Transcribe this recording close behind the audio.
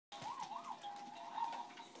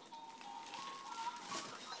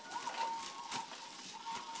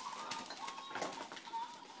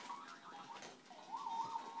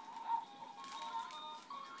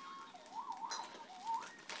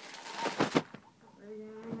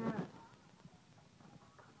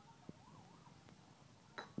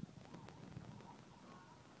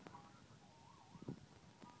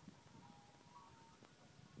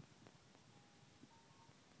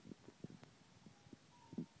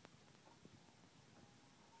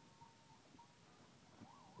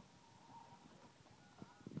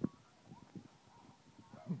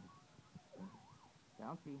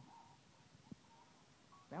Bouncy.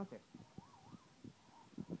 Bouncer.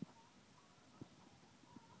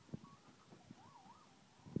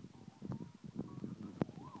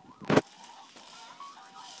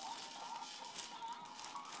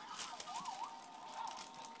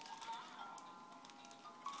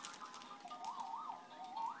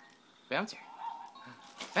 Bouncer.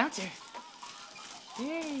 Bouncer.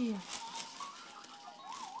 Yay.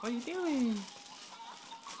 What are you doing?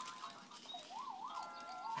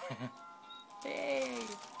 Hey.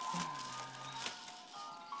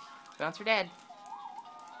 Bouncer dad.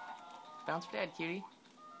 Bouncer dad, cutie.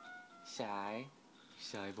 Shy.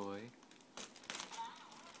 Shy boy.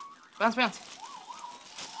 Bounce, bounce.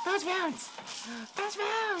 Bounce, bounce. Bounce,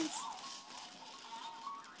 bounce.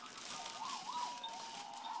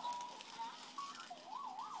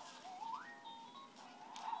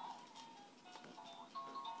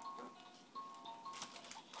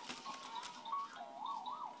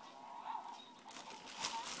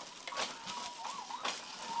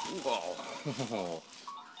 Whoa.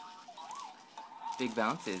 Big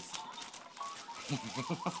bounces.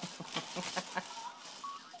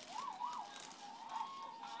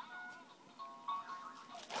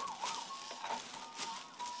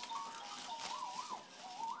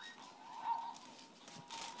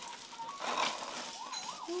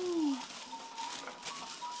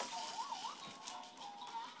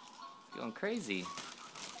 Going crazy.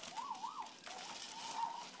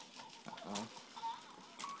 Uh-oh.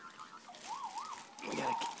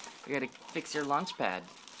 We gotta fix your launch pad.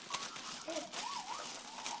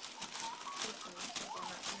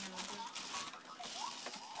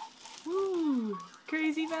 Woo!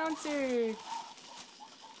 Crazy bouncer!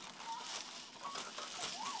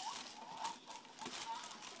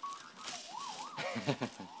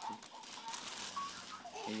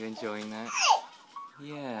 Are you enjoying that?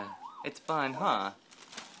 Yeah, it's fun, huh?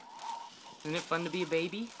 Isn't it fun to be a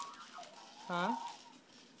baby? Huh?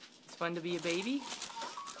 It's fun to be a baby?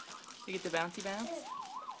 You get the bouncy bounce?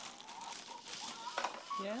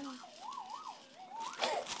 Yeah?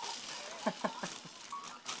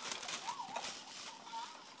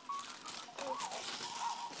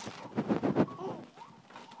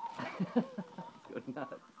 Go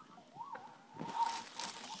nuts.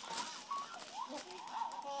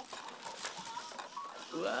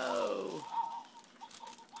 Whoa!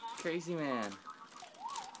 Crazy man.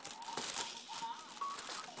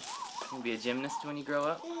 You gonna be a gymnast when you grow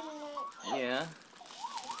up? Yeah?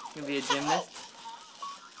 You gonna be a gymnast?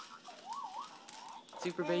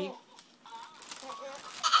 Super babe?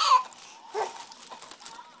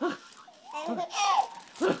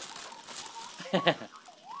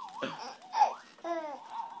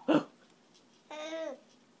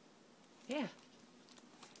 Yeah.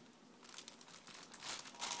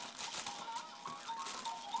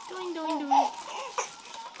 Doing, doing, doing.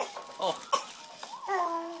 Oh.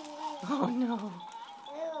 Oh no.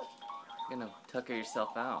 You're gonna tucker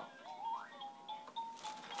yourself out.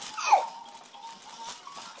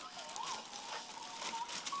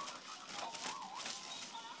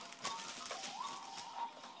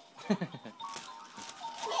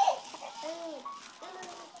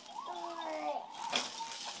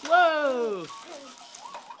 Whoa!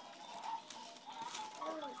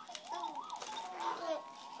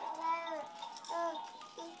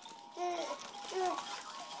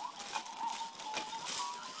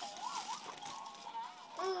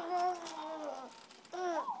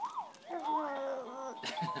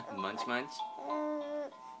 Munch, munch.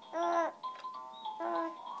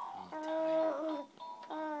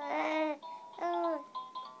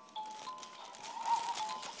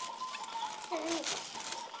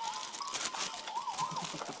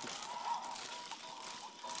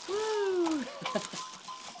 Woo!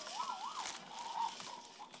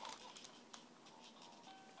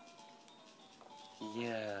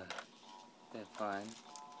 Yeah, that's fun.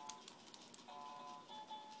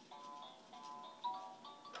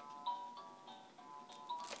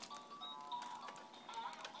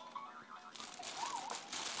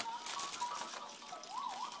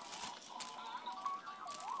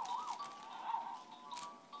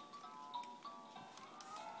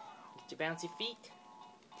 Get your bouncy feet.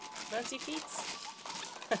 Bouncy feet.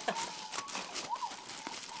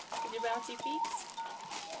 Get your bouncy feet.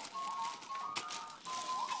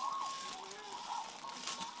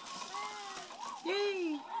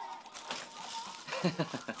 Yay!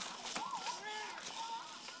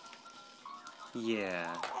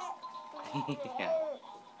 Yeah. Yeah.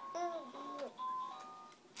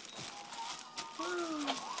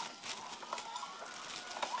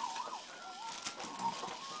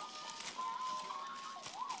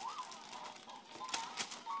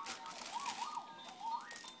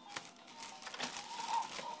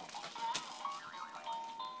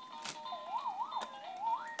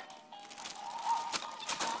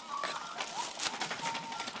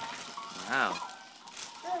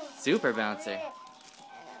 Super bouncer.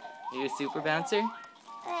 Are you a super bouncer?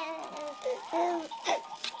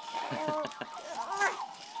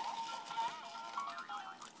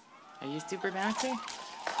 Are you a super bouncer?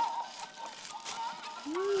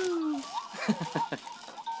 Woo!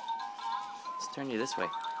 Let's turn you this way.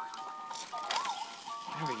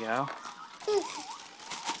 There we go.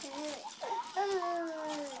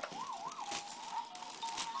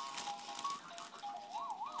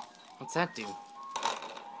 What's that do?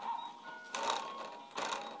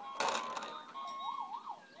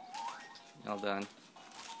 All done.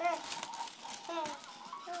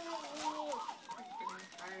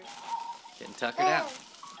 Getting tuckered out.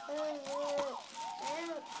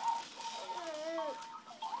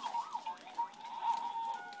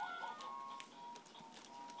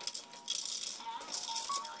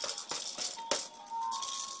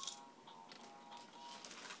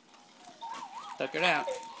 Tuckered out.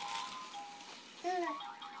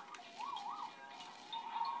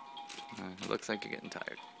 It looks like you're getting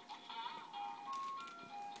tired.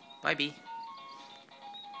 Bye, Bee.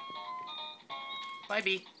 Bye,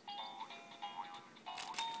 Bee.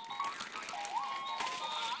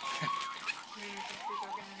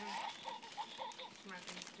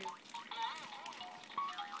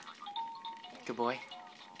 Good boy.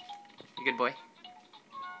 You good boy?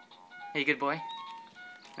 Hey, you good boy?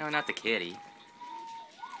 No, not the kitty.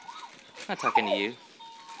 I'm not talking to you.